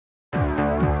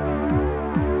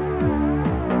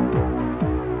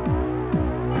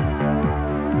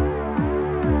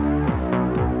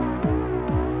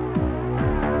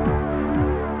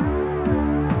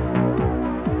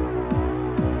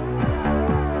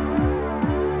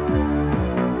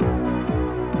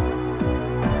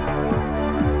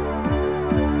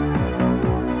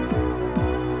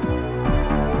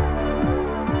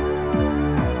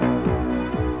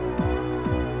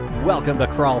Welcome to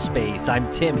Crawl Space. I'm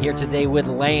Tim here today with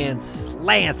Lance.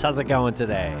 Lance, how's it going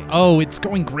today? Oh, it's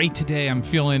going great today. I'm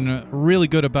feeling really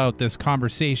good about this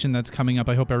conversation that's coming up.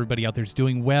 I hope everybody out there is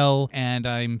doing well. And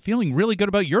I'm feeling really good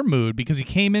about your mood because you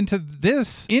came into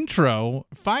this intro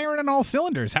firing on all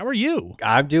cylinders. How are you?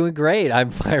 I'm doing great.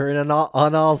 I'm firing on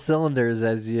all cylinders,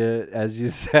 as you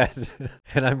said.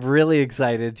 And I'm really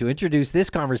excited to introduce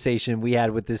this conversation we had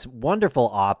with this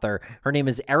wonderful author. Her name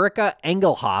is Erika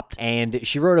Engelhaupt, and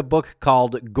she wrote a book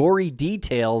called Gory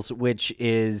Details, which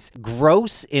is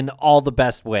gross in all the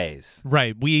best ways.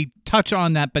 Right. We touch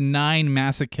on that benign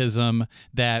masochism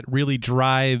that really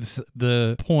drives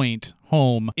the point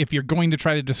home if you're going to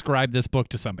try to describe this book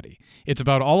to somebody. It's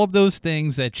about all of those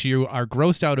things that you are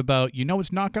grossed out about. You know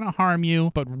it's not going to harm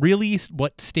you, but really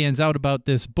what stands out about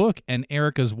this book and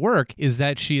Erika's work is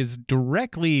that she is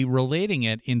directly relating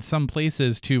it in some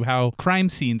places to how crime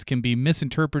scenes can be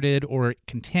misinterpreted or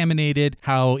contaminated,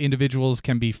 how individuals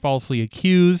can be falsely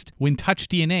accused when touch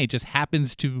DNA just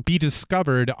happens to be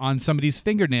discovered on somebody's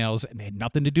fingernails and they had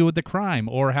nothing to do with the crime,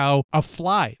 or how a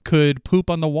fly could poop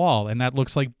on the wall and that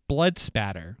looks like blood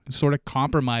spatter. It sort of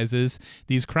compromises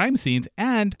these crime scenes,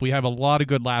 and we have a lot of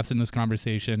good laughs in this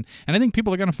conversation, and I think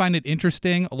people are going to find it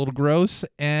interesting, a little gross,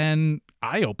 and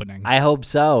eye-opening. I hope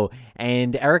so.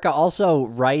 And Erika also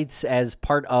writes as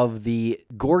part of the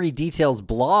Gory Details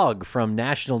blog from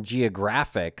National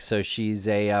Geographic, so she's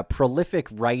a prolific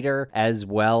writer as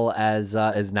well as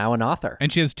now an author.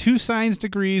 And she has 2 science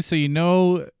degrees, so you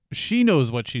know she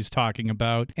knows what she's talking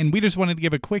about. And we just wanted to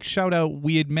give a quick shout out.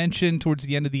 We had mentioned towards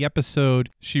the end of the episode,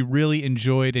 she really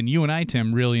enjoyed, and you and I,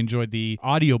 Tim, really enjoyed the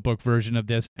audiobook version of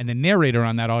this. And the narrator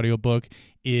on that audiobook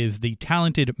is the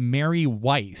talented Mary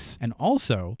Weiss. And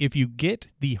also, if you get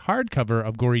the hardcover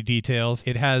of Gory Details,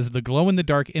 it has the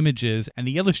glow-in-the-dark images, and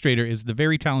the illustrator is the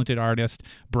very talented artist,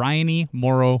 Bryony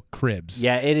Morrow Cribbs.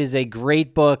 Yeah, it is a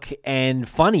great book and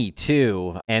funny,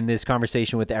 too. And this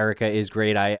conversation with Erika is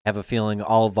great. I have a feeling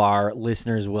all of our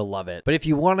listeners will love it. But if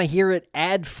you want to hear it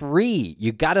ad-free,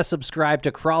 you got to subscribe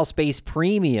to Crawl Space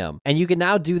Premium. And you can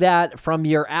now do that from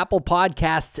your Apple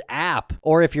Podcasts app.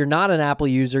 Or if you're not an Apple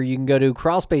user, you can go to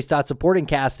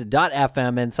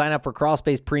crawlspace.supportingcast.fm and sign up for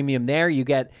Crawlspace Premium there. You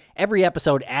get every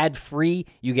episode ad-free,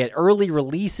 you get early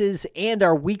releases, and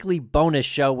our weekly bonus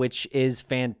show, which is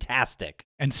fantastic.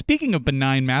 And speaking of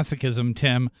benign masochism,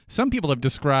 Tim, some people have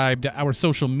described our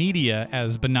social media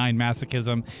as benign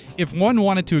masochism. If one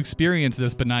wanted to experience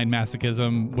this benign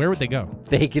masochism, where would they go?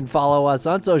 They can follow us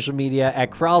on social media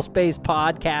at Crawlspace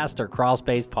Podcast or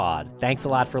Crawlspace Pod. Thanks a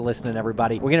lot for listening,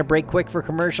 everybody. We're going to break quick for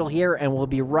commercial here, and we'll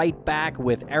be right back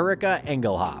with Erika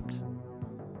Engelhaupt.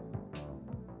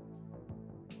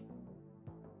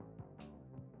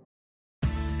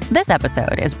 This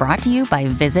episode is brought to you by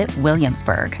Visit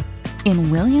Williamsburg.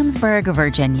 In Williamsburg,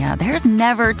 Virginia, there's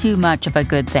never too much of a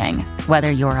good thing.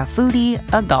 Whether you're a foodie,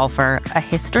 a golfer, a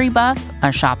history buff, a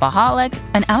shopaholic,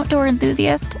 an outdoor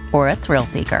enthusiast, or a thrill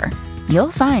seeker, you'll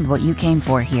find what you came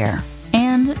for here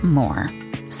and more.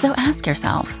 So ask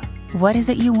yourself, what is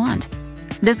it you want?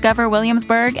 Discover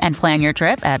Williamsburg and plan your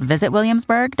trip at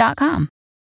visitwilliamsburg.com.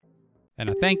 And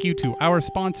a thank you to our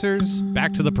sponsors.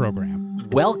 Back to the program.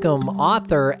 Welcome,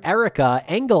 author Erika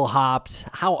Engelhaupt.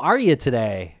 How are you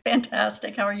today?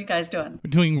 Fantastic. How are you guys doing? We're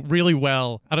doing really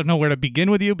well. I don't know where to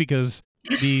begin with you because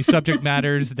the subject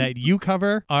matters that you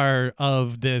cover are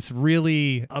of this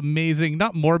really amazing,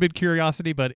 not morbid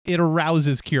curiosity, but it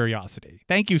arouses curiosity.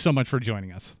 Thank you so much for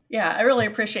joining us. Yeah, I really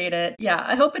appreciate it. Yeah,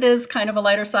 I hope it is kind of a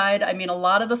lighter side. I mean, a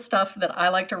lot of the stuff that I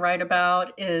like to write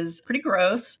about is pretty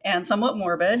gross and somewhat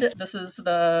morbid. This is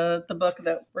the book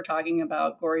that we're talking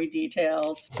about, Gory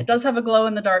Details. It does have a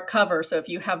glow-in-the-dark cover, so if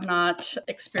you have not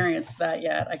experienced that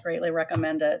yet, I greatly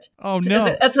recommend it. Oh,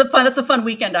 no. It's a fun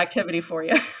weekend activity for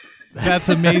you. That's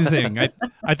amazing.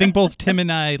 I think both Tim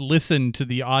and I listened to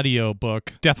the audio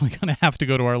book. Definitely going to have to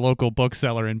go to our local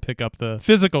bookseller and pick up the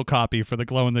physical copy for the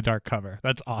glow-in-the-dark cover.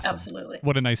 That's awesome. Absolutely.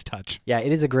 What a nice touch. Yeah,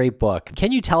 it is a great book.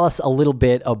 Can you tell us a little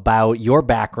bit about your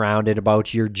background and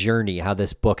about your journey, how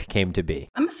this book came to be?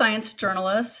 I'm a science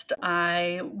journalist.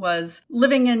 I was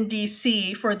living in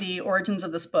D.C. for the origins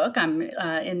of this book. I'm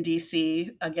in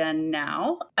D.C. again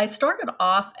now. I started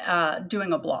off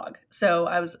doing a blog. So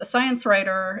I was a science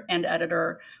writer and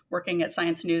editor working at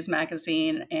Science News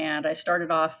magazine. And I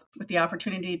started off with the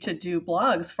opportunity to do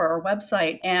blogs for our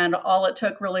website. And all it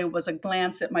took really was a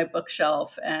glance at my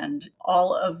bookshelf. And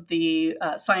all of the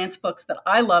science books that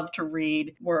I love to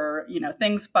read were,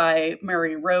 things by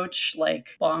Mary Roach,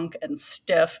 like Bonk and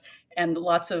Stiff, and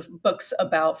lots of books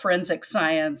about forensic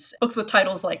science, books with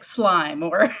titles like Slime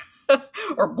or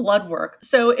or blood work.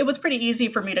 So it was pretty easy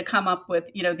for me to come up with,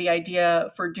 the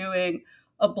idea for doing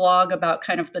a blog about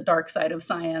kind of the dark side of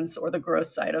science or the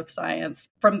gross side of science.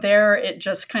 From there, it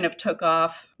just kind of took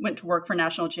off, went to work for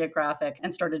National Geographic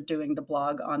and started doing the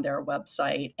blog on their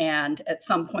website. And at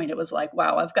some point it was like,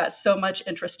 wow, I've got so much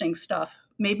interesting stuff.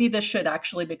 Maybe this should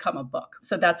actually become a book.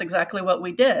 So that's exactly what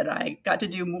we did. I got to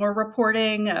do more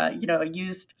reporting,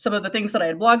 used some of the things that I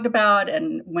had blogged about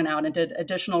and went out and did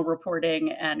additional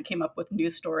reporting and came up with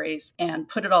news stories and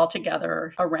put it all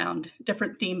together around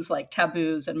different themes like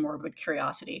taboos and morbid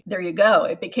curiosity. There you go.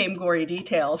 It became Gory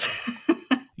Details.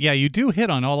 Yeah, you do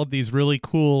hit on all of these really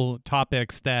cool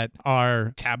topics that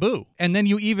are taboo. And then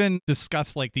you even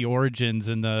discuss like the origins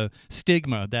and the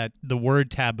stigma that the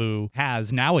word taboo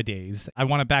has nowadays. I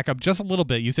want to back up just a little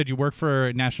bit. You said you work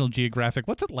for National Geographic.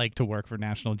 What's it like to work for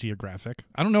National Geographic?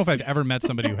 I don't know if I've ever met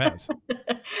somebody who has.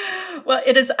 Well,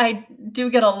 it is. I do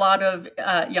get a lot of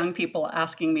young people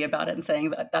asking me about it and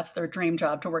saying that that's their dream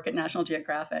job to work at National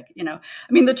Geographic.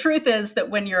 The truth is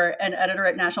that when you're an editor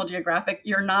at National Geographic,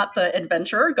 you're not the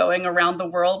adventurer going around the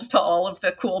world to all of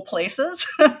the cool places.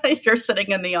 You're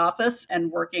sitting in the office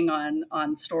and working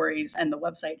on stories and the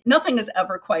website. Nothing is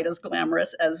ever quite as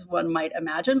glamorous as one might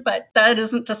imagine, but that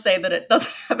isn't to say that it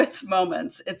doesn't have its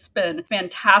moments. It's been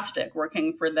fantastic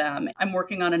working for them. I'm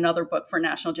working on another book for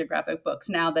National Geographic Books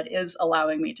now that is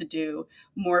allowing me to do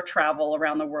more travel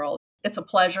around the world. It's a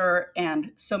pleasure, and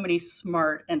so many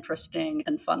smart, interesting,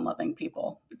 and fun-loving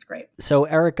people. It's great. So,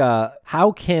 Erica,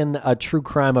 how can a true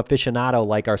crime aficionado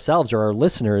like ourselves or our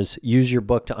listeners use your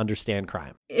book to understand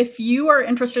crime? If you are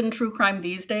interested in true crime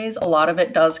these days, a lot of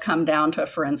it does come down to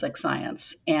forensic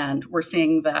science. And we're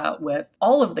seeing that with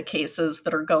all of the cases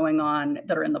that are going on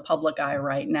that are in the public eye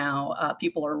right now.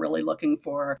 People are really looking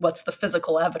for what's the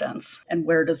physical evidence and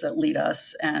where does it lead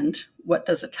us and what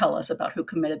does it tell us about who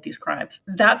committed these crimes.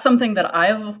 That's something that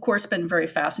I've, of course, been very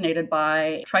fascinated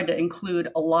by, tried to include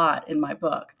a lot in my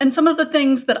book. And some of the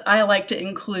things that I like to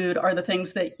include are the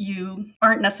things that you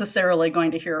aren't necessarily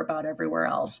going to hear about everywhere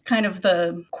else. Kind of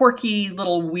the quirky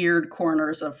little weird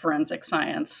corners of forensic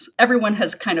science. Everyone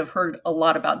has kind of heard a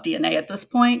lot about DNA at this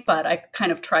point, but I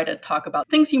kind of try to talk about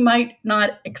things you might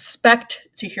not expect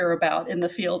to hear about in the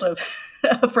field of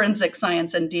forensic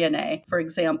science and DNA. For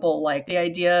example, like the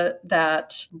idea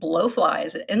that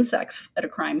blowflies, insects at a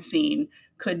crime scene,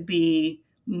 could be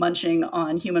munching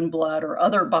on human blood or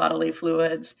other bodily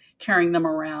fluids, carrying them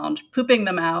around, pooping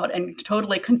them out, and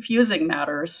totally confusing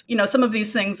matters. Some of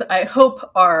these things I hope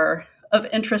are of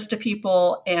interest to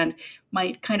people and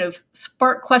might kind of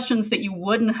spark questions that you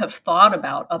wouldn't have thought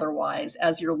about otherwise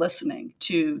as you're listening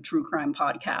to true crime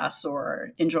podcasts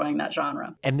or enjoying that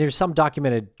genre. And there's some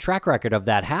documented track record of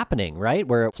that happening, right?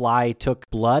 Where a fly took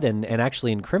blood and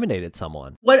actually incriminated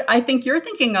someone. What I think you're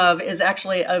thinking of is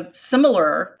actually a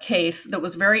similar case that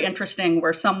was very interesting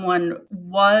where someone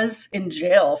was in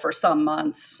jail for some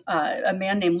months. A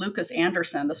man named Lucas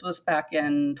Anderson, this was back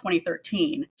in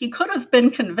 2013. He could have been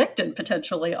convicted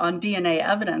potentially on DNA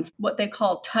evidence, what they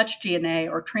call touch DNA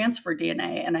or transfer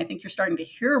DNA. And I think you're starting to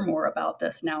hear more about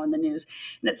this now in the news.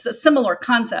 And it's a similar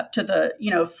concept to the,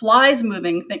 flies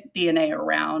moving DNA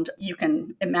around. You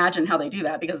can imagine how they do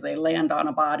that because they land on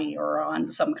a body or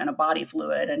on some kind of body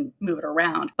fluid and move it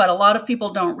around. But a lot of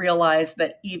people don't realize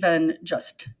that even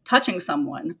just touching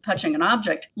an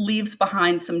object, leaves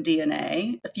behind some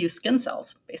DNA, a few skin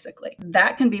cells, basically.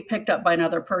 That can be picked up by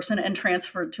another person and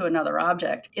transferred to another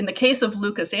object. In the case of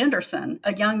Lucas Anderson,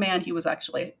 a young man, he was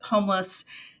actually homeless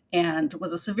and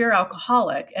was a severe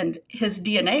alcoholic, and his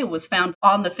DNA was found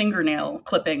on the fingernail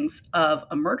clippings of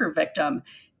a murder victim.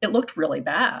 It looked really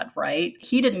bad, right?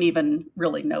 He didn't even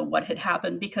really know what had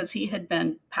happened because he had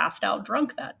been passed out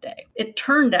drunk that day. It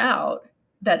turned out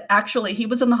that actually he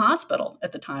was in the hospital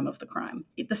at the time of the crime.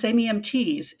 The same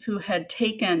EMTs who had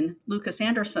taken Lucas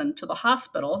Anderson to the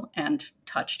hospital and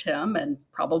touched him and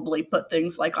probably put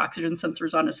things like oxygen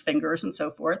sensors on his fingers and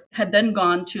so forth, had then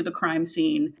gone to the crime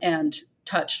scene and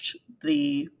touched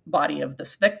the body of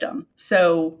this victim.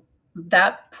 So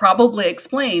that probably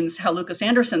explains how Lucas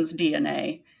Anderson's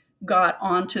DNA got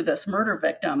onto this murder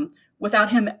victim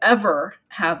without him ever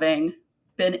having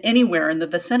been anywhere in the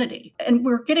vicinity. And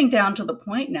we're getting down to the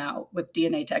point now with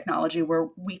DNA technology where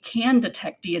we can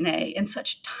detect DNA in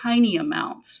such tiny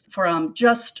amounts from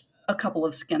just a couple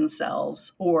of skin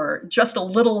cells or just a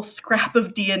little scrap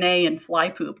of DNA in fly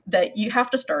poop that you have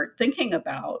to start thinking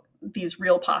about these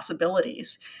real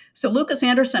possibilities. So Lucas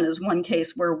Anderson is one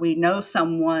case where we know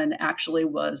someone actually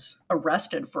was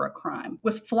arrested for a crime.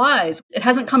 With flies, it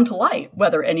hasn't come to light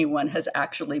whether anyone has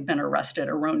actually been arrested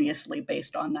erroneously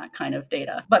based on that kind of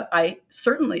data. But I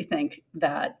certainly think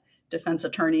that defense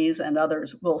attorneys and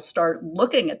others will start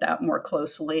looking at that more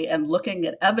closely and looking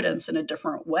at evidence in a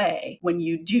different way when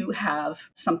you do have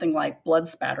something like blood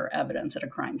spatter evidence at a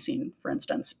crime scene, for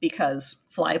instance, because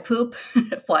fly poop,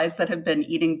 flies that have been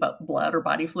eating blood or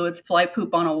body fluids, fly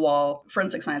poop on a wall,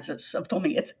 forensic scientists have told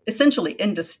me it's essentially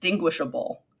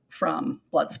indistinguishable from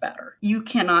blood spatter. You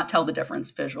cannot tell the difference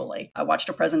visually. I watched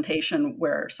a presentation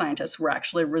where scientists were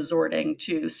actually resorting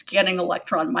to scanning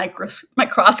electron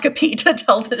microscopy to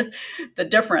tell the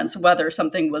difference whether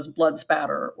something was blood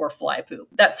spatter or fly poop.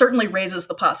 That certainly raises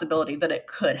the possibility that it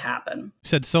could happen. You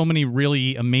said so many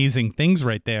really amazing things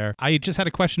right there. I just had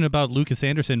a question about Lucas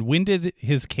Anderson. When did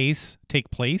his case take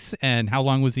place and how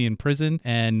long was he in prison?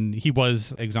 And he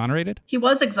was exonerated? He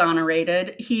was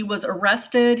exonerated. He was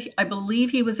arrested. I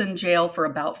believe he was in jail for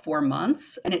about 4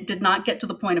 months, and it did not get to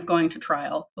the point of going to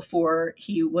trial before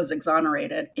he was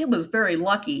exonerated. It was very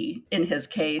lucky in his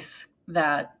case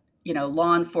that,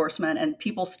 law enforcement and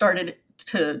people started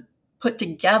to put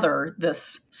together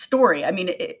this story. I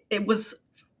mean, it was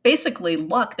basically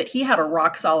luck that he had a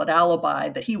rock solid alibi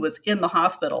that he was in the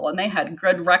hospital, and they had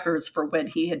good records for when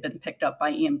he had been picked up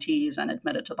by EMTs and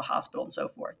admitted to the hospital and so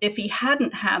forth. If he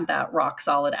hadn't had that rock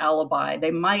solid alibi, they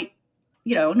might,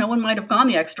 no one might have gone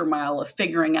the extra mile of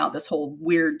figuring out this whole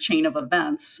weird chain of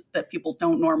events that people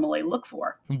don't normally look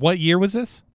for. What year was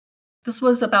this? This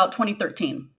was about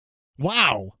 2013.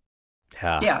 Wow.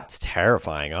 Yeah. It's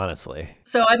terrifying, honestly.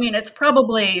 So, I mean, it's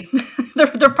probably,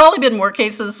 there've probably been more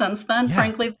cases since then,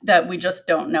 frankly, that we just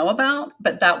don't know about.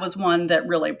 But that was one that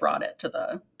really brought it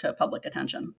to public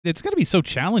attention. It's got to be so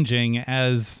challenging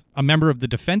as a member of the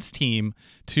defense team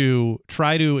to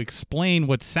try to explain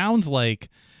what sounds like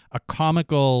a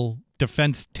comical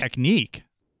defense technique.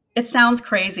 It sounds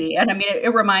crazy. And I mean,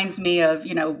 it reminds me of,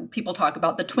 people talk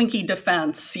about the Twinkie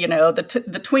defense,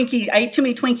 the Twinkie, I ate too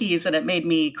many Twinkies and it made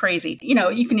me crazy.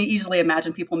 You can easily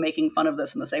imagine people making fun of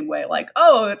this in the same way, like,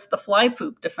 oh, it's the fly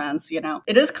poop defense,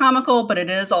 It is comical, but it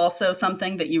is also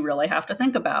something that you really have to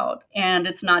think about. And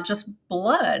it's not just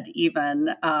blood,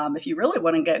 even. If you really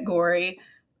want to get gory,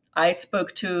 I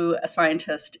spoke to a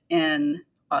scientist in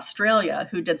Australia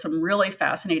who did some really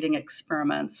fascinating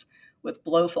experiments with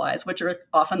blowflies, which are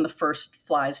often the first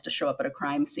flies to show up at a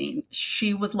crime scene.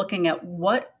 She was looking at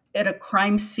what at a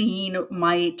crime scene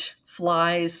might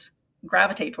flies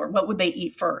gravitate toward. What would they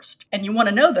eat first? And you want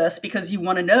to know this because you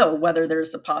want to know whether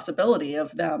there's a possibility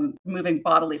of them moving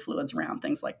bodily fluids around,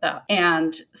 things like that.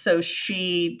 And so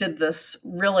she did this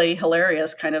really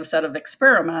hilarious kind of set of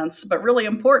experiments, but really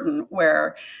important,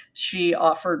 where she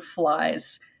offered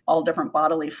flies all different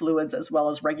bodily fluids as well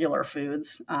as regular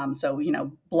foods. So,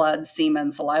 blood,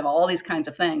 semen, saliva, all these kinds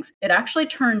of things. It actually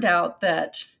turned out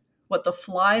that what the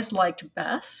flies liked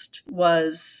best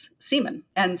was semen.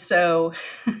 And so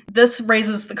this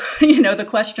raises the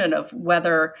question of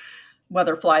whether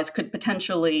flies could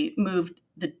potentially move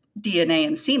the DNA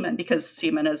in semen, because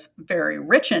semen is very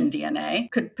rich in DNA,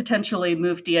 could potentially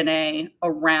move DNA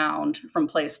around from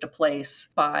place to place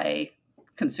by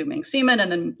consuming semen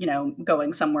and then,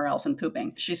 going somewhere else and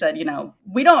pooping. She said,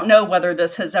 we don't know whether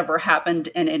this has ever happened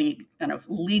in any kind of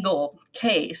legal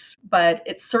case, but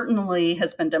it certainly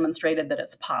has been demonstrated that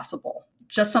it's possible.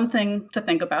 Just something to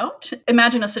think about.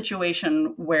 Imagine a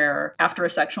situation where after a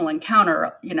sexual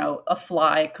encounter, a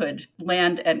fly could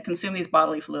land and consume these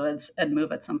bodily fluids and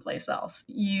move it someplace else.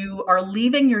 You are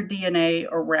leaving your DNA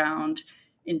around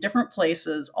in different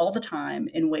places all the time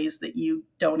in ways that you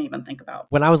don't even think about.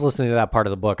 When I was listening to that part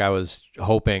of the book, I was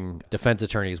hoping defense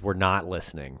attorneys were not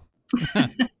listening.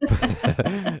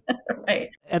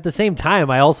 Right. At the same time,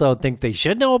 I also think they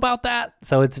should know about that.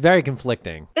 So it's very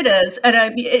conflicting. It is. And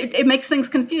it makes things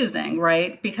confusing,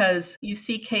 right? Because you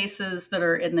see cases that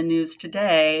are in the news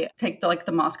today. Take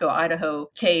the Moscow, Idaho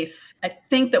case. I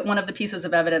think that one of the pieces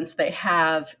of evidence they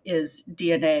have is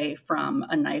DNA from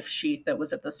a knife sheath that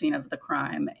was at the scene of the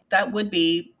crime. That would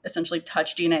be essentially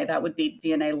touch DNA. That would be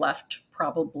DNA left,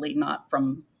 probably not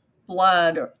from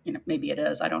blood, or maybe it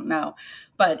is, I don't know,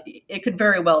 but it could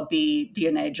very well be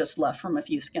DNA just left from a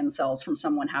few skin cells from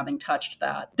someone having touched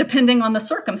that. Depending on the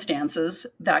circumstances,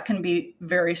 that can be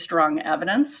very strong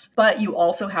evidence, but you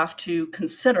also have to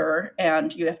consider,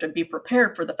 and you have to be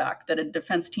prepared for the fact that a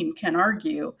defense team can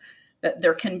argue that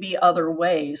there can be other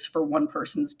ways for one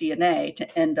person's DNA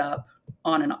to end up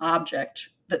on an object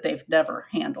that they've never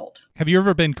handled. Have you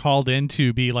ever been called in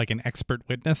to be like an expert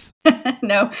witness?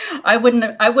 No, I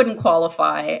wouldn't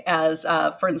qualify as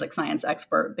a forensic science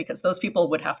expert, because those people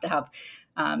would have to have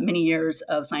many years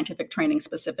of scientific training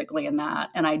specifically in that.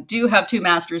 And I do have 2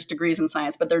 master's degrees in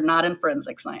science, but they're not in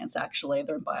forensic science, actually.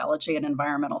 They're in biology and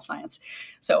environmental science.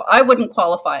 So I wouldn't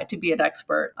qualify to be an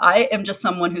expert. I am just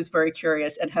someone who's very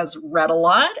curious and has read a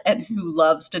lot and who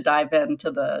loves to dive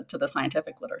into the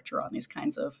scientific literature on these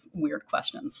kinds of weird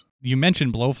questions. You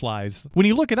mentioned blowflies. When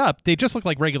you look it up, they just look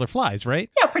like regular flies, right?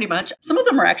 Yeah, pretty much. Some of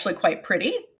them are actually quite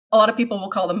pretty. A lot of people will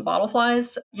call them bottle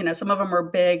flies. Some of them are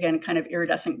big and kind of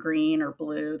iridescent green or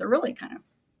blue. They're really kind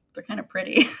of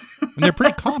pretty. And they're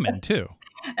pretty common too.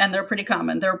 And they're pretty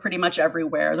common. They're pretty much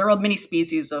everywhere. There are many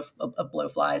species of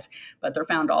blowflies, but they're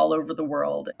found all over the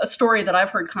world. A story that I've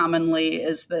heard commonly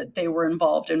is that they were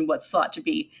involved in what's thought to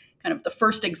be kind of the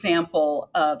first example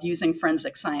of using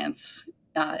forensic science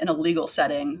in a legal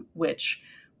setting, which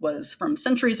was from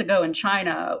centuries ago in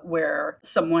China, where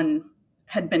someone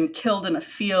had been killed in a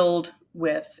field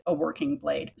with a working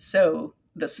blade. So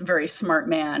this very smart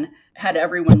man had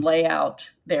everyone lay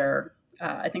out their,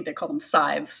 I think they call them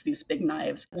scythes, these big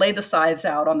knives, lay the scythes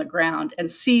out on the ground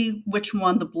and see which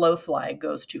one the blowfly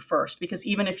goes to first. Because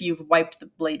even if you've wiped the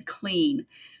blade clean,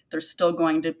 there's still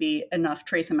going to be enough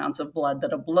trace amounts of blood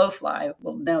that a blowfly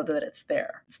will know that it's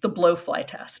there. It's the blowfly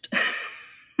test.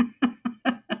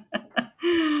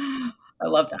 I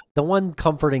love that. The one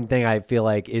comforting thing I feel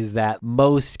like is that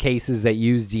most cases that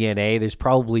use DNA, there's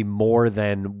probably more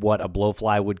than what a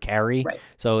blowfly would carry. Right.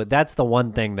 So that's the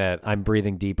one thing that I'm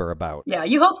breathing deeper about. Yeah,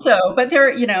 you hope so. But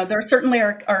there certainly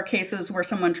are cases where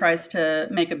someone tries to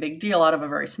make a big deal out of a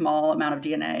very small amount of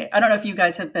DNA. I don't know if you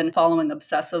guys have been following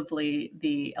obsessively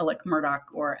the Alex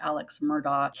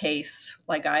Murdaugh case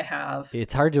like I have.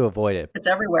 It's hard to avoid it. It's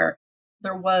everywhere.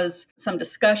 There was some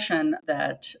discussion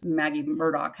that Maggie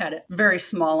Murdaugh had a very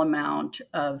small amount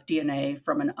of DNA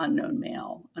from an unknown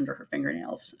male under her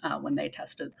fingernails when they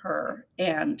tested her.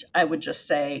 And I would just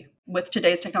say, with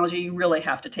today's technology, you really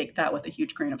have to take that with a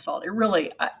huge grain of salt.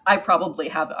 I probably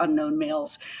have unknown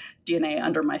male's DNA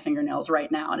under my fingernails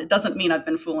right now. And it doesn't mean I've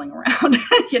been fooling around.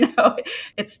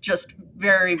 It's just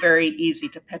very, very easy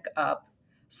to pick up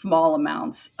small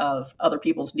amounts of other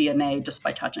people's DNA just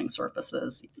by touching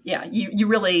surfaces. Yeah, you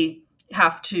really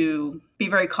have to be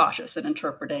very cautious in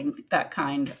interpreting that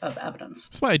kind of evidence.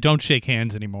 That's why I don't shake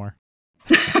hands anymore.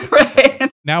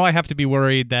 Right. Now I have to be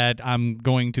worried that I'm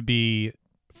going to be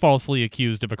falsely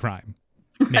accused of a crime.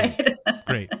 Right.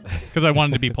 Great. Because I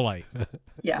wanted to be polite.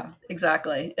 Yeah,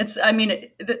 exactly.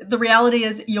 The reality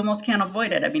is you almost can't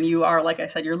avoid it. I mean, you are, like I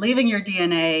said, you're leaving your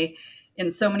DNA in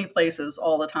so many places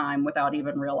all the time without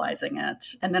even realizing it.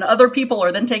 And then other people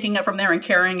are then taking it from there and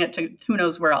carrying it to who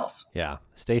knows where else. Yeah.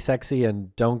 Stay sexy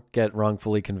and don't get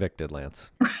wrongfully convicted, Lance.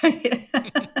 Right.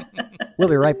 We'll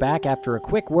be right back after a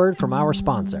quick word from our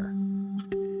sponsor.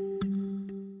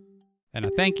 And a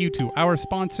thank you to our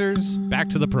sponsors. Back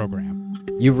to the program.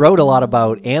 You wrote a lot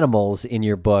about animals in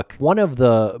your book. One of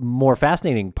the more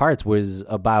fascinating parts was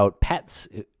about pets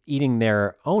eating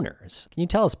their owners. Can you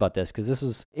tell us about this? Because this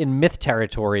was in myth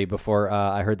territory before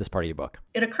I heard this part of your book.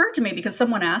 It occurred to me because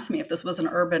someone asked me if this was an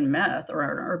urban myth or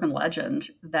an urban legend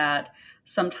that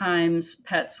sometimes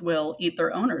pets will eat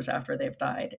their owners after they've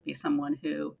died. It'd be someone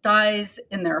who dies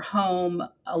in their home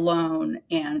alone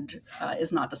and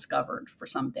is not discovered for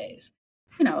some days.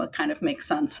 It kind of makes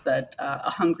sense that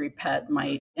a hungry pet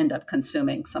might end up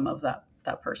consuming some of that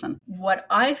person. What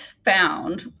I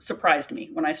found surprised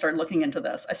me when I started looking into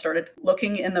this. I started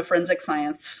looking in the forensic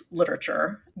science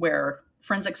literature where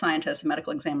forensic scientists and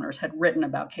medical examiners had written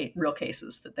about real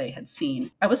cases that they had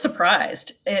seen. I was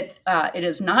surprised. It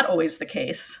is not always the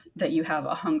case that you have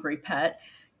a hungry pet.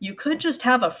 You could just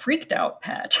have a freaked out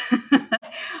pet.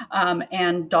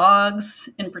 And dogs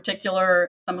in particular,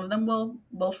 some of them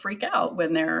will freak out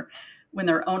when their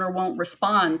owner won't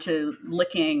respond to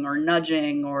licking or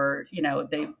nudging, or,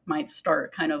 they might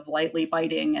start kind of lightly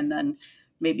biting and then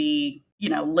maybe,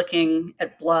 licking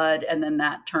at blood, and then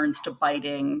that turns to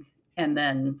biting and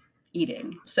then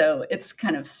eating. So it's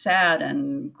kind of sad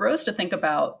and gross to think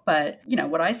about. But,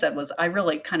 what I said was I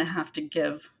really kind of have to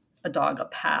give a dog a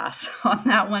pass on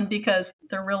that one because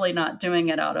they're really not doing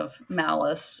it out of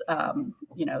malice.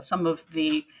 Some of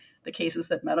the cases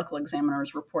that medical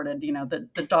examiners reported,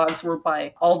 the dogs were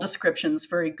by all descriptions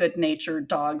very good-natured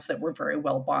dogs that were very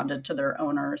well bonded to their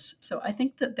owners. So I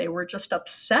think that they were just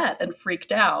upset and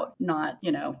freaked out, not,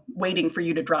 waiting for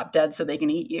you to drop dead so they can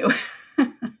eat you.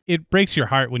 It breaks your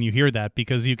heart when you hear that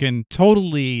because you can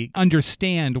totally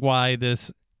understand why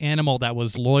this animal that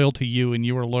was loyal to you and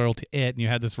you were loyal to it and you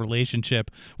had this relationship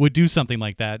would do something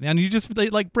like that. And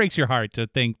it breaks your heart to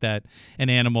think that an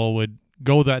animal would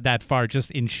go that far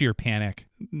just in sheer panic,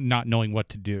 not knowing what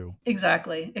to do.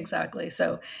 Exactly.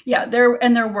 So yeah,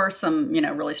 there were some,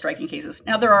 really striking cases.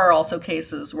 Now there are also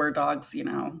cases where dogs,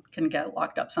 can get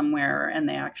locked up somewhere and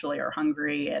they actually are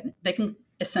hungry and they can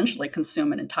essentially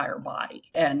consume an entire body.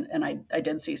 And I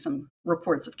did see some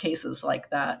reports of cases like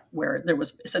that where there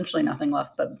was essentially nothing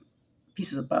left but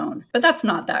pieces of bone. But that's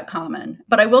not that common.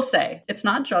 But I will say, it's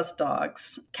not just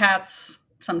dogs. Cats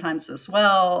sometimes as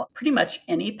well. Pretty much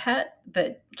any pet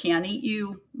that can eat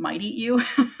you might eat you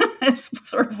is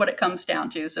sort of what it comes down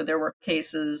to. So there were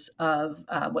cases of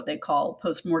what they call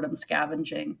postmortem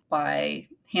scavenging by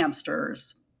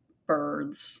hamsters,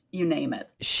 birds, you name it.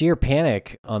 Sheer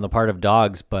panic on the part of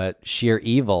dogs, but sheer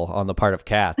evil on the part of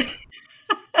cats.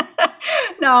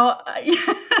 No,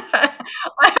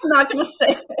 I'm not going to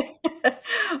say that.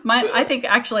 I think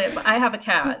actually I have a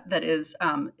cat that is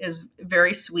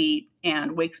very sweet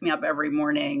and wakes me up every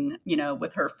morning,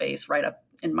 with her face right up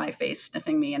in my face,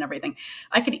 sniffing me and everything.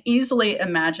 I could easily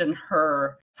imagine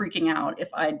her freaking out if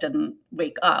I didn't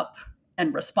wake up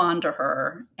and respond to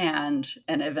her and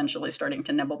eventually starting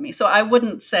to nibble me. So I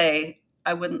wouldn't say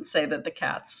that the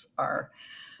cats are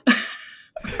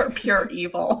pure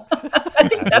evil. I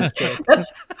think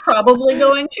that's probably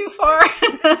going too far.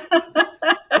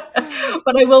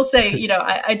 But I will say,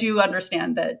 I do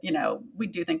understand that, we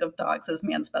do think of dogs as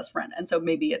man's best friend. And so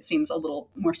maybe it seems a little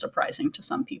more surprising to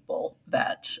some people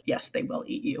that, yes, they will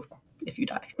eat you if you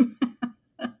die.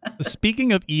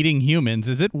 Speaking of eating humans,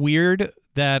 is it weird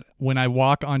that when I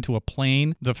walk onto a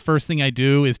plane, the first thing I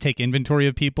do is take inventory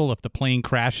of people? If the plane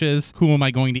crashes, who am I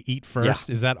going to eat first?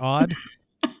 Yeah. Is that odd?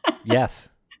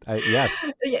 Yes. Yes.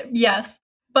 Yes.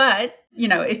 But,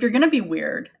 if you're going to be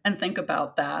weird and think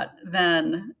about that,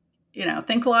 then,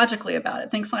 think logically about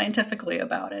it, think scientifically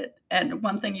about it. And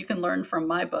one thing you can learn from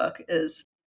my book is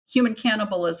human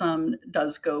cannibalism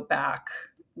does go back,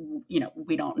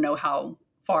 we don't know how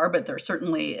far, but there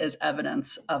certainly is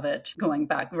evidence of it going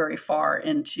back very far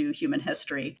into human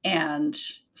history. And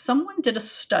someone did a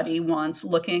study once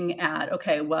looking at,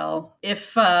 okay, well,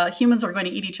 if humans are going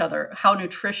to eat each other, how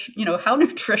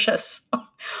nutritious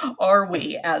are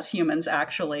we as humans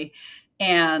actually?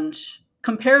 And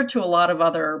compared to a lot of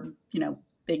other,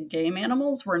 big game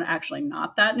animals, we're actually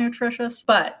not that nutritious.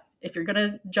 But if you're going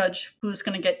to judge who's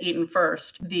going to get eaten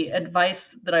first, the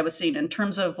advice that I was seeing in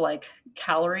terms of like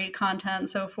calorie content and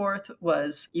so forth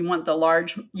was you want to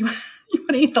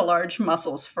eat the large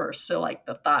muscles first. So like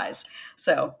the thighs.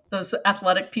 So those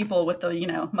athletic people with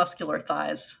the, muscular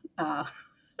thighs,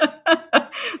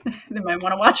 they might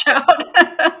want to watch out.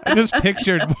 I just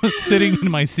pictured sitting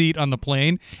in my seat on the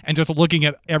plane and just looking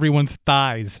at everyone's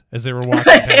thighs as they were walking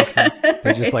past me.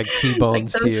 They're just like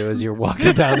T-bones to you as you're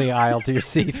walking down the aisle to your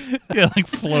seat. Yeah, like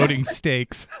floating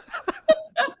steaks.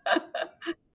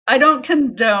 I don't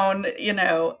condone,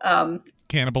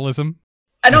 cannibalism.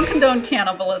 I don't condone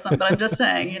cannibalism, but I'm just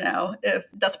saying, if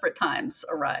desperate times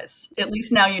arise, at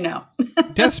least now you know.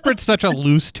 Desperate's such a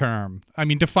loose term. I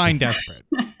mean, define desperate.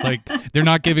 Like, they're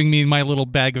not giving me my little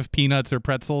bag of peanuts or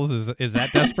pretzels. Is that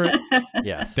desperate?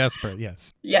 Yes. Desperate,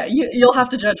 yes. Yeah, you'll have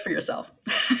to judge for yourself.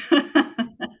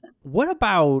 What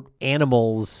about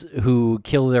animals who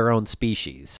kill their own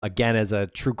species? Again, as a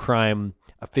true crime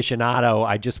aficionado,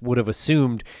 I just would have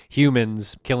assumed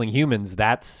humans killing humans,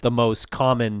 that's the most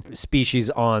common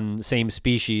species on same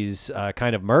species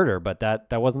kind of murder, but that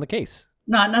wasn't the case.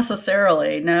 Not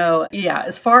necessarily, no. Yeah,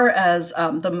 as far as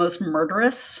the most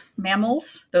murderous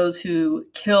mammals, those who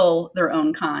kill their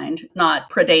own kind,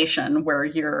 not predation,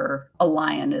 where a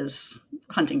lion is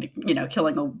hunting,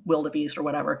 killing a wildebeest or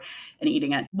whatever and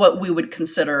eating it, what we would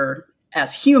consider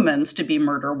as humans to be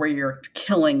murder, where you're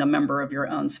killing a member of your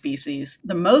own species.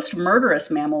 The most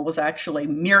murderous mammal was actually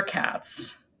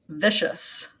meerkats.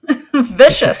 Vicious.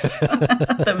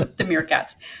 the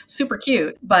meerkats. Super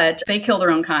cute, but they kill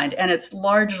their own kind. And it's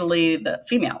largely the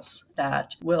females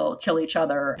that will kill each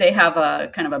other. They have a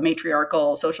kind of a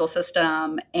matriarchal social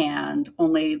system, and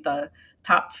only the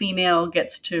top female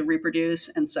gets to reproduce.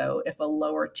 And so if a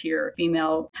lower tier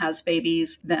female has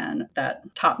babies, then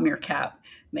that top meerkat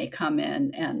may come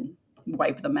in and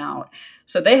wipe them out.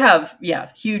 So they have,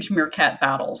 huge meerkat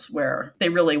battles where they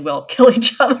really will kill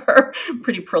each other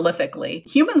pretty prolifically.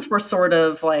 Humans were sort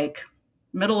of like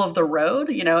middle of the road,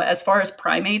 as far as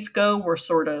primates go, we're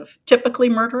sort of typically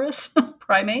murderous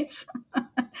primates.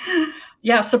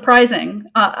 Yeah, surprising.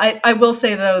 I will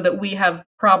say, though, that we have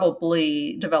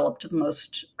probably developed the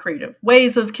most creative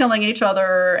ways of killing each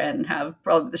other and have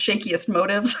probably the shakiest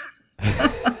motives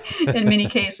in many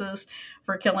cases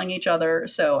for killing each other.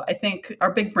 So I think our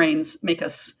big brains make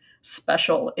us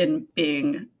special in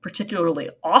being particularly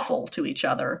awful to each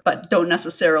other, but don't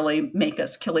necessarily make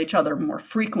us kill each other more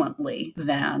frequently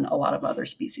than a lot of other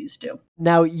species do.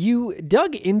 Now, you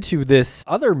dug into this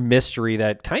other mystery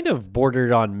that kind of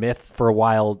bordered on myth for a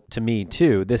while to me,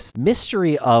 too. This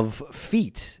mystery of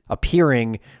feet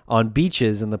appearing on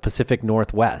beaches in the Pacific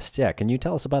Northwest. Yeah, can you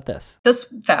tell us about this? This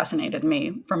fascinated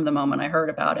me from the moment I heard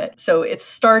about it. So it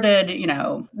started,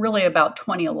 really about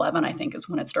 2011, I think, is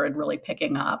when it started really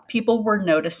picking up. People were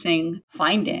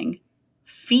finding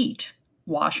feet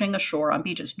washing ashore on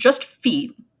beaches, just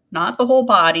feet, not the whole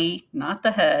body, not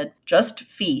the head, just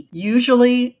feet.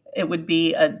 Usually it would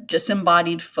be a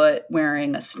disembodied foot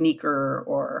wearing a sneaker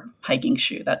or hiking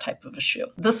shoe, that type of a shoe.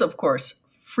 This, of course,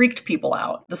 freaked people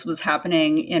out. This was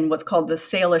happening in what's called the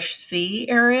Salish Sea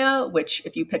area, which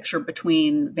if you picture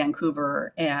between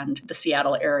Vancouver and the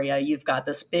Seattle area, you've got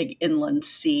this big inland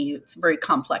sea. It's a very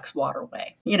complex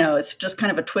waterway. It's just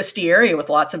kind of a twisty area with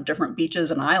lots of different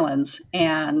beaches and islands.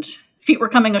 And feet were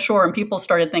coming ashore and people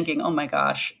started thinking, oh my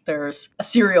gosh, there's a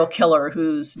serial killer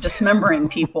who's dismembering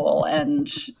people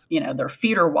and, their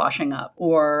feet are washing up,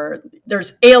 or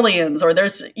there's aliens, or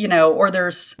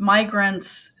there's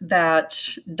migrants that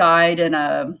died in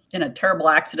a terrible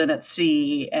accident at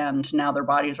sea and now their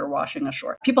bodies are washing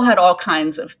ashore. People had all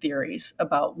kinds of theories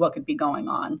about what could be going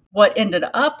on. What ended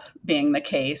up being the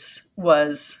case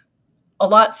was a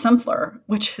lot simpler,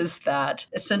 which is that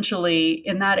essentially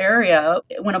in that area,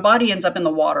 when a body ends up in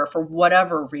the water for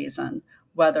whatever reason,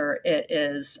 whether it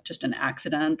is just an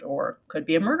accident or could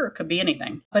be a murder, could be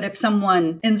anything. But if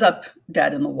someone ends up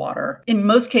dead in the water, in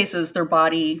most cases, their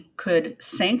body could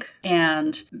sink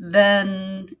and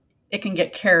then it can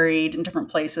get carried in different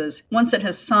places. Once it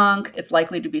has sunk, it's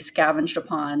likely to be scavenged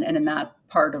upon. And in that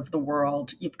part of the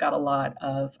world, you've got a lot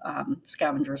of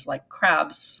scavengers like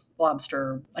crabs,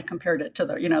 lobster. I compared it to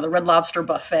the Red Lobster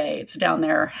buffet. It's down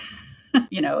there,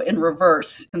 in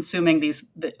reverse, consuming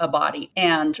a body.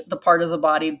 And the part of the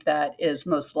body that is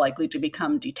most likely to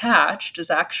become detached is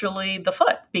actually the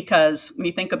foot. Because when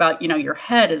you think about, your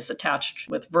head is attached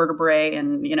with vertebrae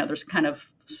and, there's kind of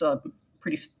some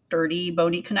pretty sturdy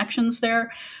bony connections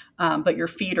there. But your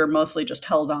feet are mostly just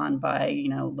held on by,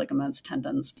 ligaments,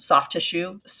 tendons, soft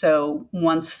tissue. So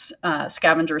once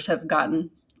scavengers have gotten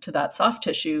to that soft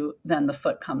tissue, then the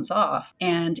foot comes off.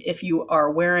 And if you are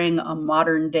wearing a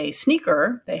modern day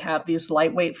sneaker, they have these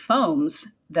lightweight foams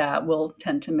that will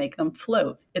tend to make them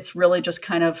float. It's really just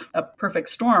kind of a perfect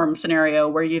storm scenario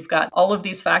where you've got all of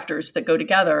these factors that go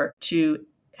together to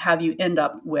have you end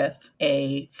up with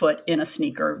a foot in a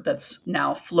sneaker that's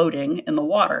now floating in the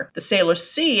water. The Salish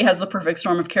Sea has the perfect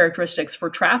storm of characteristics for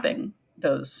trapping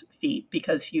those feet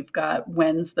because you've got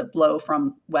winds that blow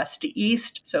from west to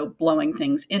east, so blowing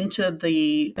things into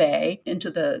the bay,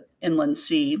 into the inland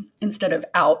sea, instead of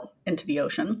out into the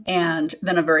ocean. And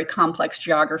then a very complex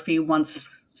geography once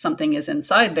something is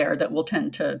inside there that will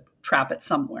tend to trap it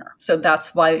somewhere. So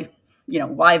that's why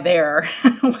why there?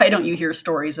 Why don't you hear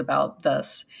stories about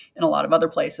this in a lot of other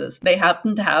places? They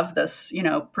happen to have this,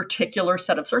 particular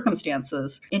set of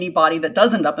circumstances. Any body that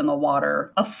does end up in the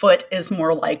water, a foot is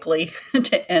more likely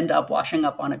to end up washing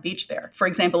up on a beach there. For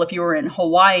example, if you were in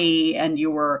Hawaii and you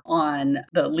were on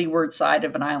the leeward side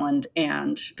of an island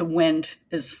and the wind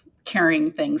is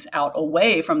carrying things out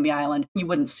away from the island, you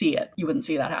wouldn't see it. You wouldn't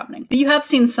see that happening. But you have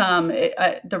seen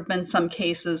there have been some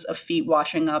cases of feet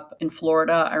washing up in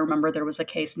Florida. I remember there was a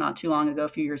case not too long ago, a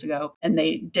few years ago, and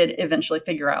they did eventually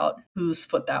figure out whose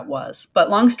foot that was. But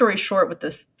long story short, with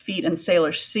the feet in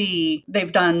Salish Sea,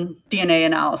 they've done DNA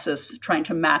analysis trying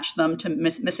to match them to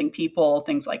missing people,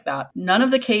 things like that. None of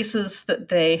the cases that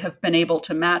they have been able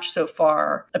to match so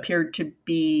far appeared to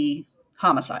be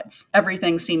homicides.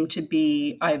 Everything seemed to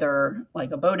be either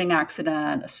like a boating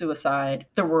accident, a suicide.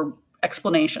 There were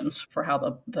explanations for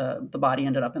how the body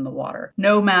ended up in the water.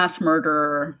 No mass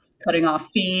murder, cutting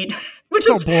off feet, which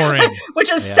so is boring.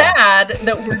 Which is sad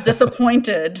that we're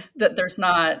disappointed that there's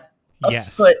not a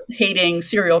foot-hating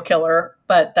serial killer.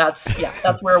 But that's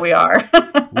where we are.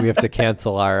 We have to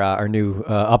cancel our new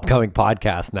upcoming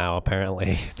podcast now,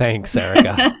 apparently. Thanks,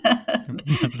 Erica.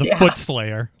 The Foot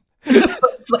Slayer.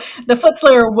 The Foot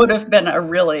Slayer would have been a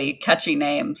really catchy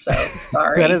name, so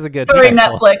sorry. That is a good Sorry,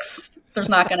 title. Netflix. There's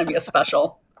not going to be a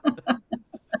special. Well,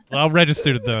 I'll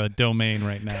register the domain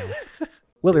right now.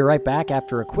 We'll be right back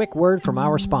after a quick word from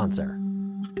our sponsor.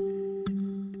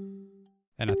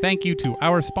 And a thank you to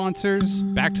our sponsors.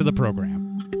 Back to the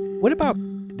program. What about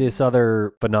this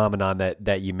other phenomenon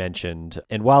that you mentioned?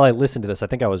 And while I listened to this, I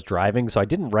think I was driving, so I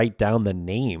didn't write down the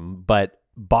name, but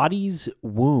bodies'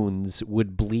 wounds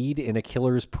would bleed in a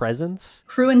killer's presence?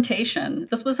 Cruentation.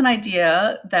 This was an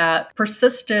idea that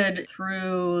persisted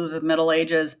through the Middle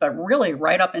Ages, but really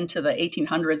right up into the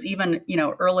 1800s, even,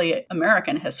 early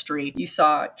American history. You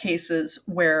saw cases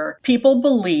where people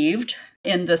believed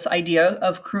in this idea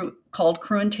of called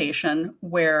cruentation,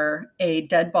 where a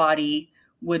dead body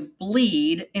would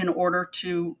bleed in order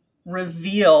to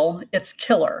reveal its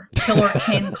killer. Killer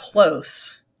came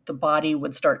close. The body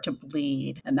would start to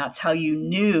bleed. And that's how you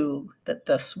knew that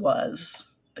this was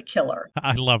the killer.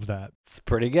 I love that. It's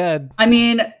pretty good. I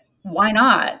mean, why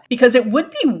not? Because it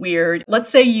would be weird. Let's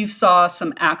say you saw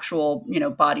some actual,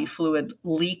 body fluid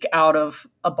leak out of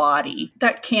a body.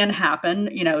 That can happen,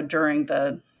 during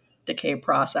the decay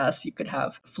process. You could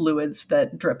have fluids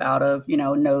that drip out of,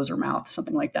 nose or mouth,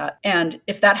 something like that. And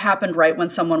if that happened right when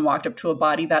someone walked up to a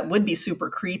body, that would be super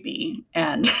creepy.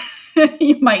 And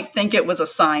you might think it was a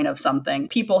sign of something.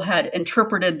 People had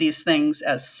interpreted these things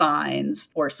as signs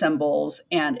or symbols,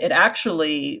 and it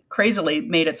actually crazily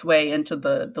made its way into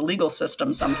the legal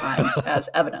system sometimes as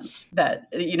evidence that,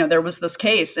 there was this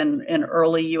case in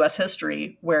early US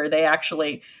history where they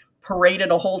actually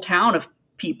paraded a whole town of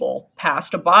people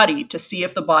past a body to see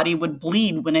if the body would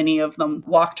bleed when any of them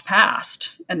walked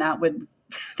past, and that would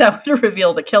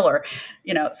reveal the killer.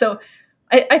 So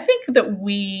I think that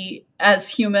we as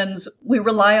humans, we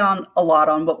rely on a lot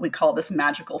on what we call this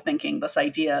magical thinking, this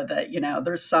idea that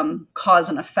there's some cause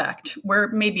and effect where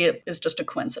maybe it is just a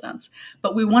coincidence,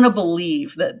 but we want to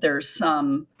believe that there's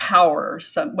some power,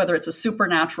 whether it's a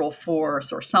supernatural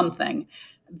force or something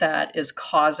that is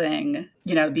causing,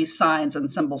 these signs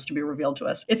and symbols to be revealed to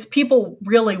us. It's people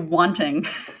really wanting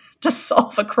to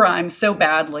solve a crime so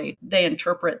badly. They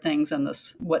interpret things in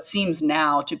this, what seems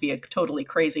now to be a totally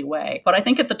crazy way. But I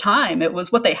think at the time it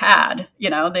was what they had. They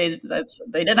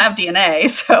didn't have DNA,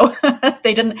 so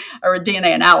or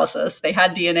DNA analysis. They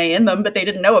had DNA in them, but they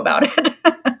didn't know about it.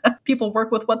 People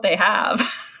work with what they have.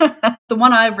 The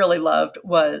one I really loved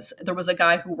was there was a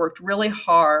guy who worked really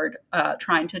hard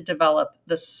trying to develop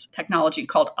this technology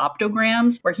called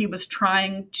optograms, where he was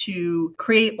trying to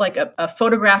create like a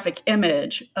photographic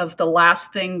image of the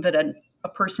last thing that a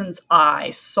person's eye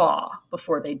saw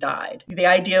before they died. The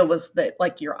idea was that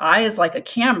like your eye is like a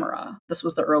camera. This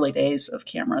was the early days of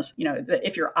cameras. That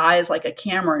if your eye is like a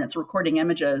camera and it's recording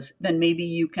images, then maybe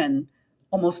you can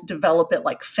almost develop it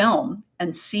like film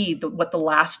and see what the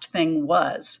last thing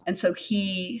was. And so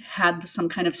he had some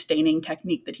kind of staining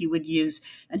technique that he would use,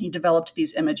 and he developed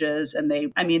these images, and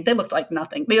they looked like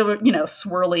nothing. They were,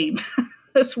 swirly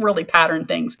swirly pattern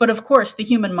things. But of course, the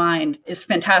human mind is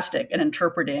fantastic at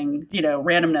interpreting,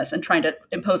 randomness and trying to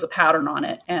impose a pattern on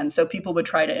it. And so people would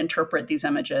try to interpret these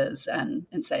images and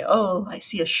say, oh, I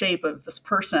see a shape of this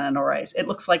person, or it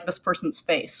looks like this person's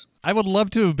face. I would love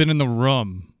to have been in the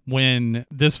room when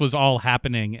this was all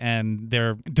happening and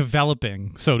they're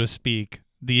developing, so to speak,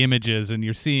 the images, and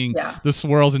you're seeing the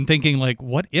swirls and thinking like,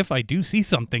 what if I do see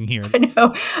something here?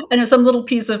 I know some little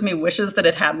piece of me wishes that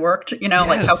it had worked,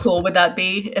 like how cool would that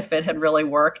be if it had really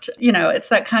worked? It's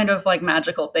that kind of like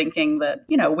magical thinking that,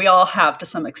 we all have to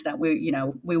some extent. We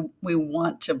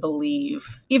want to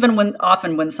believe, even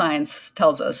when science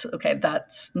tells us, okay,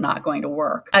 that's not going to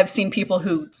work. I've seen people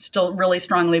who still really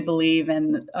strongly believe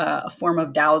in a form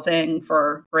of dowsing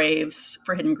for graves,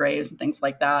 for hidden graves and things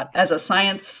like that. As a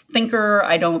science thinker,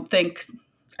 I don't think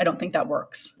that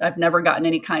works. I've never gotten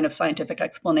any kind of scientific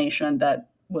explanation that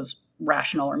was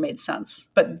rational or made sense.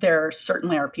 But there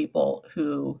certainly are people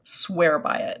who swear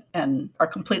by it and are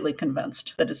completely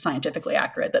convinced that it's scientifically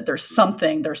accurate, that there's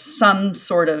some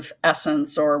sort of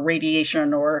essence or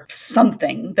radiation or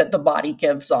something that the body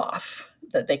gives off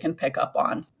that they can pick up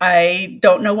on. I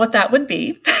don't know what that would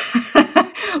be.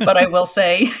 But I will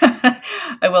say,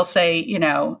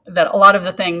 that a lot of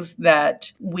the things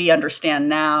that we understand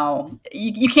now,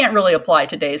 you can't really apply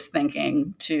today's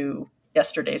thinking to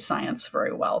yesterday's science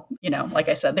very well. Like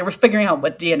I said, they were figuring out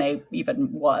what DNA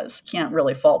even was. Can't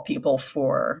really fault people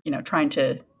for, trying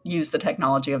to use the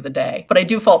technology of the day. But I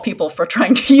do fault people for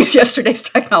trying to use yesterday's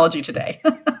technology today.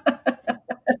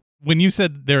 When you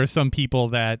said there are some people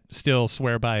that still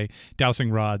swear by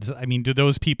dowsing rods, do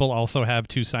those people also have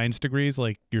 2 science degrees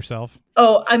like yourself?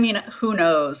 Oh, who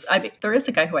knows? There is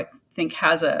a guy who I think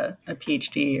has a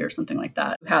PhD or something like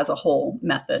that, who has a whole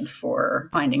method for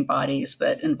finding bodies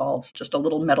that involves just a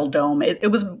little metal dome.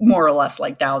 It was more or less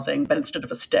like dowsing, but instead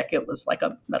of a stick, it was like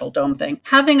a metal dome thing.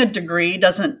 Having a degree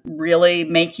doesn't really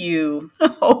make you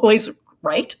always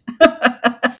right.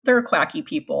 There are quacky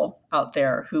people out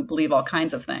there who believe all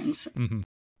kinds of things. Mm-hmm.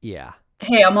 Yeah.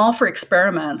 Hey, I'm all for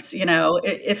experiments.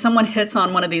 If someone hits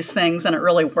on one of these things and it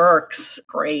really works,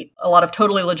 great. A lot of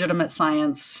totally legitimate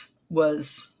science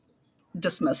was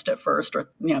dismissed at first, or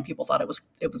people thought it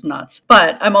was nuts.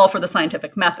 But I'm all for the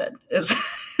scientific method is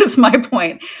is my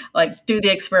point. Like, do the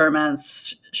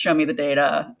experiments, show me the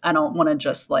data. I don't want to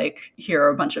just hear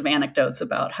a bunch of anecdotes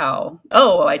about how,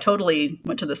 I totally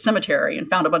went to the cemetery and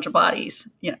found a bunch of bodies.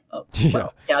 Yeah,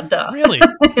 duh. Really?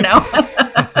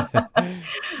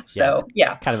 So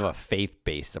yeah, kind of a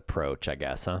faith-based approach, I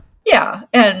guess, huh? Yeah.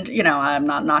 And, I'm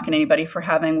not knocking anybody for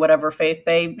having whatever faith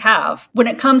they have. When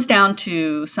it comes down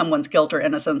to someone's guilt or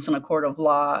innocence in a court of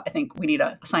law, I think we need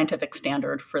a scientific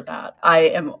standard for that. I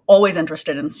am always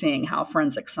interested in seeing how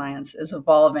forensic science is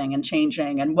evolving and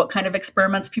changing and what kind of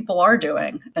experiments people are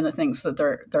doing and the things that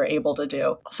they're able to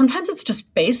do. Sometimes it's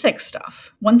just basic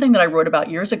stuff. One thing that I wrote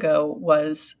about years ago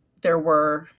was there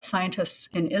were scientists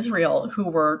in Israel who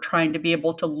were trying to be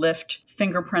able to lift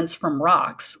fingerprints from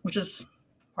rocks, which is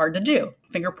hard to do.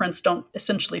 Fingerprints don't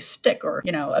essentially stick or,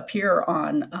 appear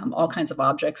on all kinds of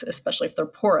objects, especially if they're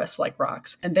porous like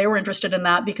rocks. And they were interested in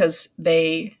that because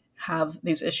they have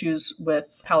these issues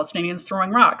with Palestinians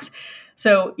throwing rocks.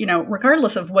 So,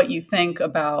 regardless of what you think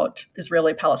about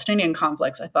Israeli-Palestinian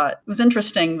conflicts, I thought it was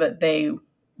interesting that they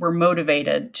were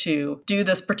motivated to do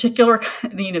this particular,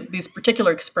 these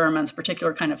particular experiments,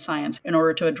 particular kind of science in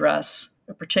order to address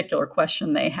a particular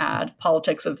question they had.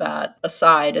 Politics of that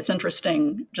aside, it's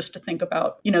interesting just to think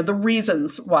about, the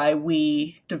reasons why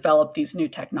we develop these new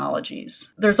technologies.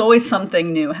 There's always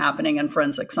something new happening in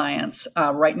forensic science.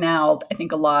 Right now, I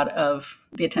think a lot of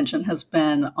the attention has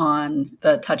been on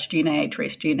the touch DNA,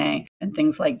 trace DNA, and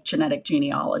things like genetic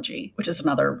genealogy, which is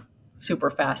another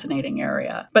super fascinating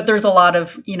area. But there's a lot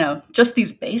of, just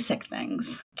these basic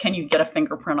things. Can you get a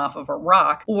fingerprint off of a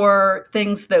rock? Or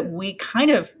things that we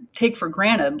kind of take for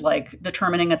granted, like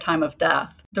determining a time of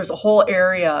death. There's a whole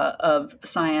area of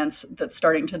science that's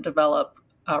starting to develop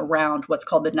around what's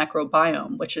called the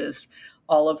necrobiome, which is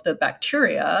all of the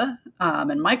bacteria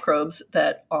and microbes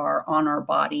that are on our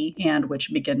body and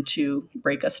which begin to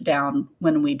break us down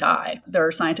when we die. There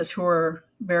are scientists who are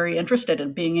very interested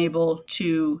in being able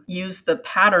to use the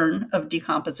pattern of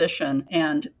decomposition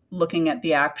and looking at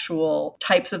the actual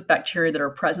types of bacteria that are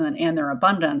present and their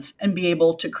abundance and be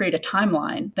able to create a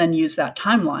timeline, then use that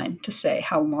timeline to say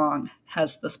how long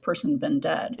has this person been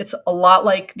dead. It's a lot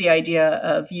like the idea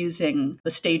of using the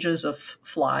stages of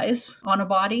flies on a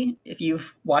body. If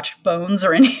you've watched Bones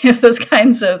or any of those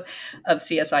kinds of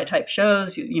CSI type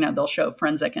shows, they'll show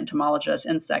forensic entomologists,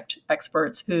 insect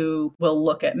experts who will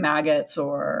look at maggots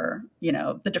or,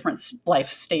 the different life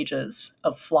stages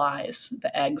of flies,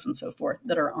 the eggs and so forth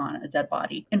that are on a dead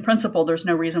body. In principle, there's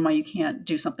no reason why you can't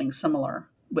do something similar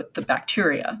with the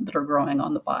bacteria that are growing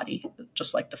on the body,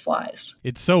 just like the flies.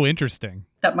 It's so interesting.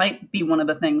 That might be one of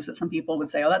the things that some people would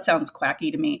say, oh, that sounds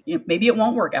quacky to me. Maybe it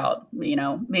won't work out.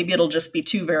 Maybe it'll just be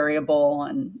too variable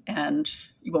and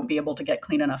you won't be able to get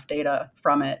clean enough data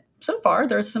from it. So far,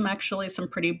 there's some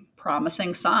pretty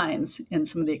promising signs in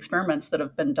some of the experiments that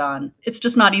have been done. It's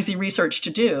just not easy research to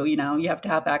do. You have to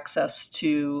have access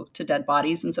to dead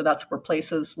bodies. And so that's where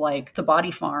places like the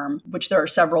Body Farm, which there are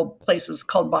several places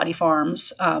called body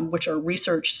farms, which are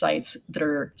research sites that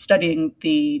are studying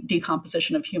the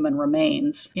decomposition of human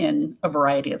remains in a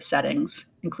variety of settings,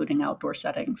 including outdoor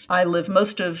settings. I live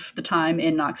most of the time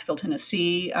in Knoxville,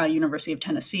 Tennessee. University of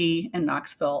Tennessee in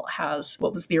Knoxville has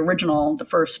what was the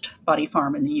first body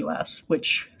farm in the U.S.,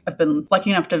 which I've been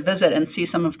lucky enough to visit and see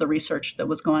some of the research that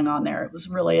was going on there. It was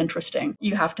really interesting.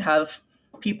 You have to have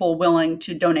people willing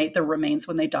to donate their remains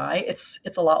when they die. It's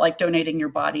a lot like donating your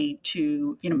body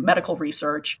to medical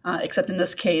research, except in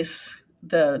this case,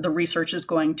 the research is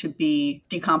going to be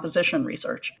decomposition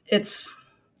research. It's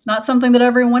not something that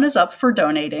everyone is up for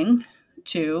donating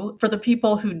to. For the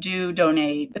people who do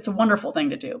donate, it's a wonderful thing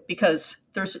to do because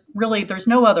there's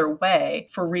no other way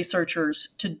for researchers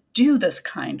to do this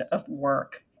kind of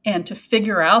work and to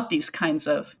figure out these kinds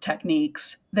of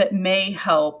techniques that may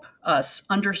help us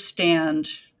understand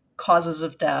causes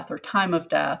of death or time of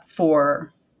death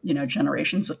for,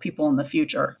 generations of people in the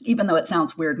future. Even though it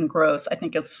sounds weird and gross, I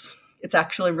think it's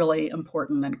actually really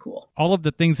important and cool. All of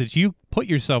the things that you put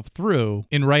yourself through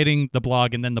in writing the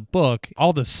blog and then the book,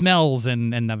 all the smells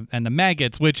and the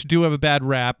maggots, which do have a bad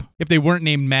rap. If they weren't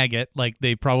named maggot,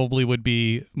 they probably would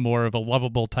be more of a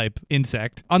lovable type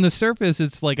insect. On the surface,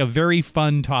 it's like a very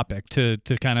fun topic to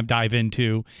kind of dive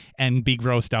into and be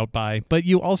grossed out by. But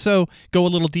you also go a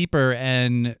little deeper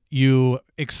and you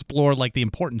explore the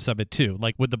importance of it too,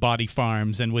 like with the body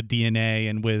farms and with DNA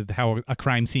and with how a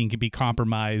crime scene can be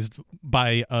compromised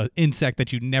by an insect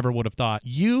that you never would have thought.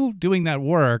 You doing that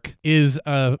work is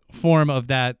a form of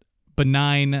that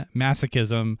benign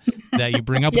masochism that you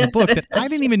bring up in the book that I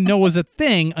didn't even know was a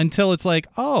thing until it's like,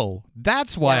 oh,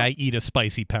 that's why I eat a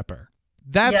spicy pepper.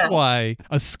 That's why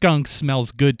a skunk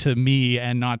smells good to me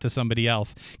and not to somebody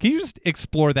else. Can you just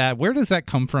explore that? Where does that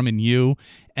come from in you?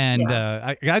 And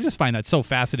I just find that so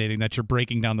fascinating that you're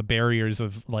breaking down the barriers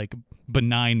of like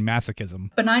benign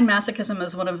masochism. Benign masochism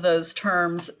is one of those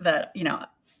terms that,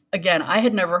 again, I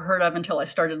had never heard of until I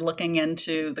started looking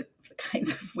into the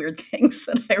kinds of weird things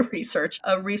that I research.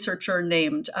 A researcher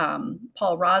named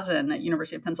Paul Rozin at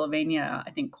University of Pennsylvania,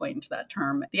 I think, coined that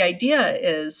term. The idea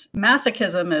is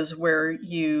masochism is where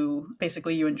you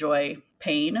enjoy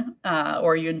pain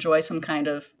or you enjoy some kind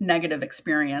of negative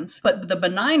experience. But the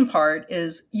benign part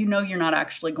is, you're not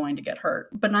actually going to get hurt.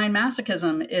 Benign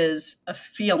masochism is a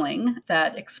feeling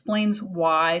that explains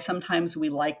why sometimes we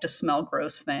like to smell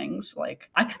gross things. Like,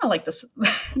 I kind of like this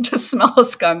to smell a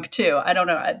skunk too. I don't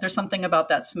know. There's something about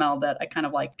that smell that I kind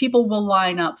of like. People will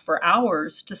line up for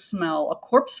hours to smell a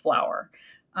corpse flower.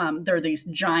 There are these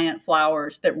giant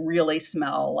flowers that really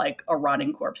smell like a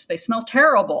rotting corpse. They smell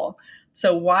terrible.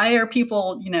 So why are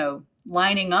people,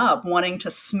 lining up wanting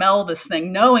to smell this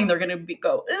thing, knowing they're going to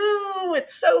go, ooh,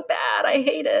 it's so bad. I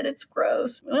hate it. It's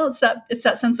gross. Well, it's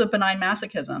that sense of benign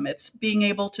masochism. It's being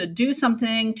able to do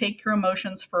something, take your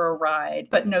emotions for a ride,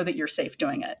 but know that you're safe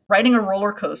doing it. Riding a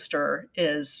roller coaster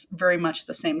is very much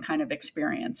the same kind of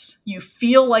experience. You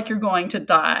feel like you're going to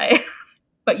die,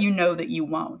 but you know that you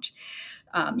won't.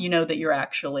 You know that you're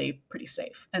actually pretty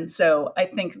safe. And so I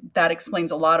think that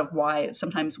explains a lot of why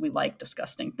sometimes we like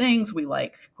disgusting things. We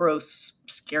like gross,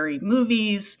 scary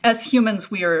movies. As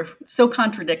humans, we are so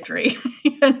contradictory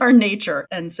in our nature.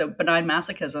 And so benign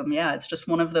masochism, it's just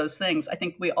one of those things. I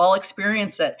think we all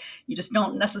experience it. You just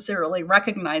don't necessarily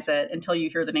recognize it until you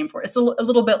hear the name for it. It's a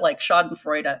little bit like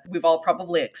schadenfreude. We've all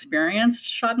probably experienced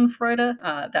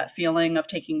schadenfreude, that feeling of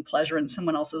taking pleasure in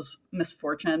someone else's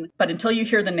misfortune. But until you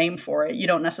hear the name for it, you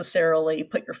don't necessarily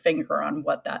put your finger on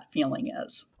what that feeling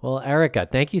is. Well, Erica,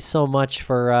 thank you so much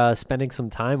for spending some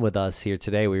time with us here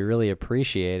today. We really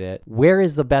appreciate it. Where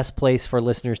is the best place for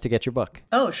listeners to get your book?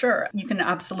 Oh, sure. You can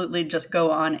absolutely just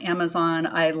go on Amazon.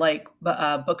 I like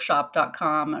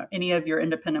bookshop.com. Any of your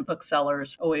independent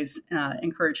booksellers. Always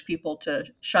encourage people to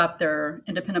shop their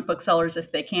independent booksellers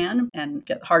if they can and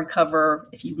get hardcover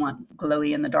if you want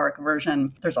glowy in the dark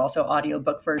version. There's also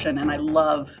audiobook version, and I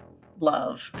love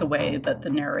the way that the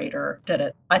narrator did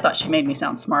it. I thought she made me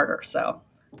sound smarter, so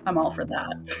I'm all for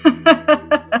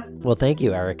that. Well, thank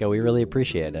you, Erica. We really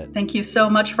appreciate it. Thank you so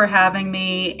much for having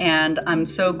me, and I'm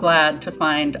so glad to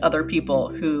find other people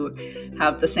who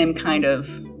have the same kind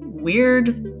of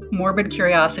weird, morbid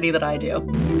curiosity that I do.